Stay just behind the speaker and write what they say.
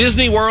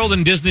Disney World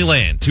and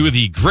Disneyland, two of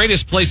the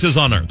greatest places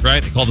on Earth,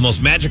 right? They call it the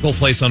most magical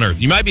place on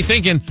Earth. You might be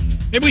thinking,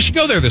 maybe we should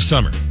go there this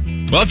summer.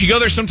 Well, if you go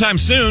there sometime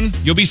soon,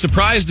 you'll be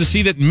surprised to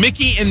see that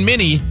Mickey and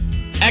Minnie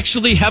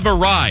actually have a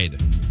ride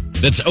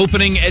that's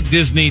opening at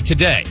Disney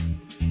today.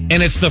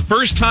 And it's the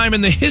first time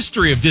in the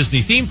history of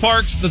Disney theme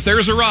parks that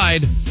there's a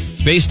ride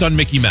based on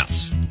Mickey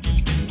Mouse.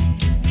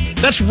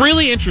 That's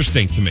really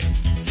interesting to me.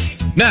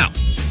 Now,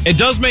 it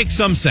does make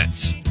some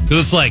sense. Because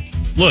it's like,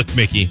 look,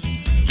 Mickey,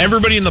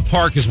 everybody in the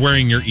park is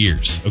wearing your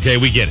ears. Okay,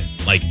 we get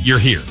it. Like, you're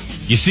here.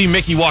 You see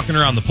Mickey walking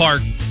around the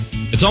park.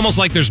 It's almost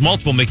like there's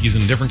multiple Mickeys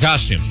in different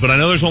costumes, but I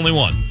know there's only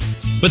one.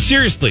 But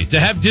seriously, to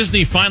have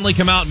Disney finally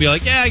come out and be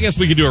like, yeah, I guess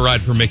we could do a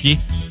ride for Mickey.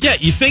 Yeah,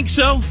 you think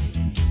so?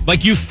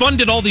 Like, you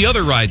funded all the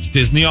other rides,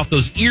 Disney, off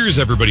those ears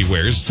everybody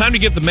wears. It's time to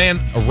get the man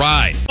a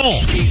ride. Oh.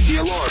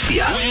 KCLR,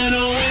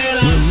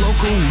 where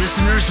local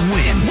listeners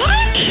win. What?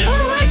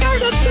 Oh my gosh,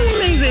 that's so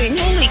amazing.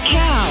 Holy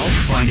cow.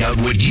 Find out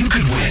what you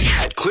could win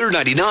at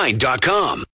clear99.com.